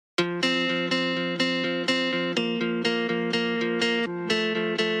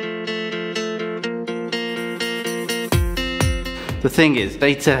The thing is,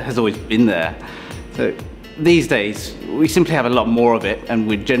 data has always been there. So these days, we simply have a lot more of it, and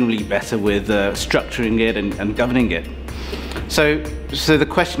we're generally better with structuring it and governing it. So the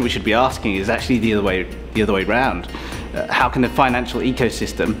question we should be asking is actually the other way around. How can the financial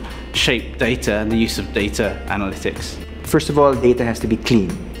ecosystem shape data and the use of data analytics? First of all, data has to be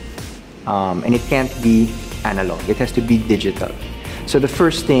clean, and it can't be analog. It has to be digital. So the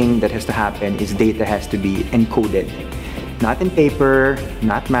first thing that has to happen is data has to be encoded. Not in paper,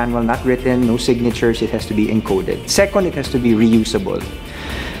 not manual, not written, no signatures, it has to be encoded. Second, it has to be reusable.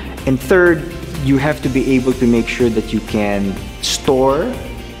 And third, you have to be able to make sure that you can store,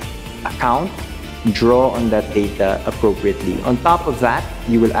 account, draw on that data appropriately. On top of that,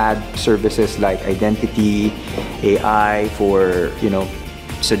 you will add services like identity, AI for,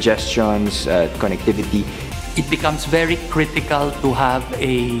 suggestions, connectivity. It becomes very critical to have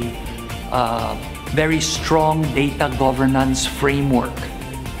a very strong data governance framework.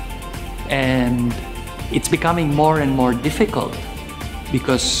 And it's becoming more and more difficult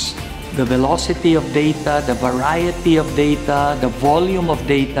because the velocity of data, the variety of data, the volume of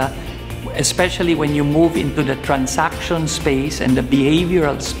data, especially when you move into the transaction space and the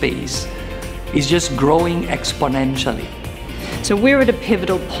behavioral space, is just growing exponentially. So we're at a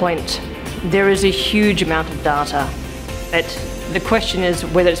pivotal point. There is a huge amount of data, but the question is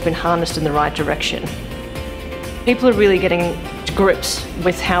whether it's been harnessed in the right direction. People are really getting to grips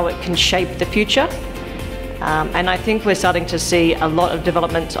with how it can shape the future. And I think we're starting to see a lot of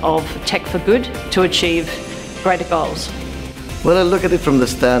development of tech for good to achieve greater goals. Well, I look at it from the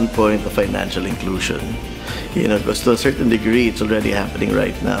standpoint of financial inclusion, because to a certain degree, it's already happening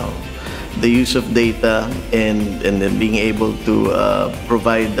right now. The use of data and then being able to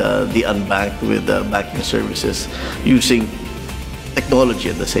provide the unbanked with banking services using technology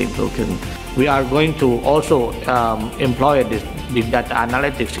at the same token. We are going to also employ this big data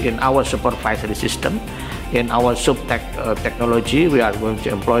analytics in our supervisory system. In our subtech technology, we are going to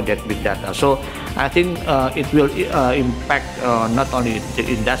employ that big data. So I think it will impact not only the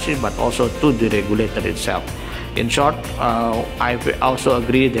industry but also to the regulator itself. In short, I also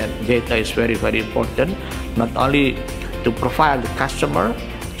agree that data is very, very important, not only to profile the customer,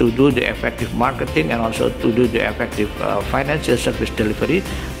 to do the effective marketing and also to do the effective financial service delivery,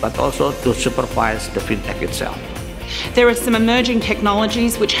 but also to supervise the fintech itself. There are some emerging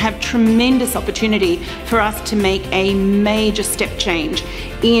technologies which have tremendous opportunity for us to make a major step change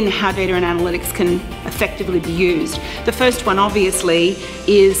in how data and analytics can effectively be used. The first one, obviously,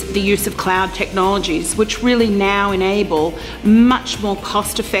 is the use of cloud technologies, which really now enable much more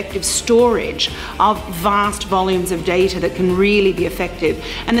cost-effective storage of vast volumes of data that can really be effective.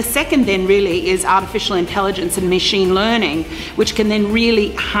 And the second then really is artificial intelligence and machine learning, which can then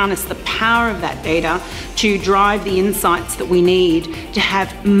really harness the power of that data to drive the insights that we need to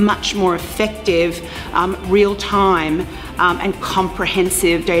have much more effective, real-time and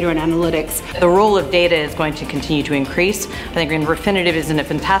comprehensive data and analytics. The role of data is going to continue to increase. I think Refinitiv is in a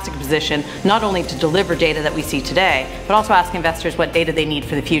fantastic position not only to deliver data that we see today, but also ask investors what data they need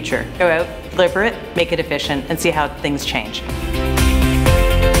for the future. Go out, deliver it, make it efficient, and see how things change.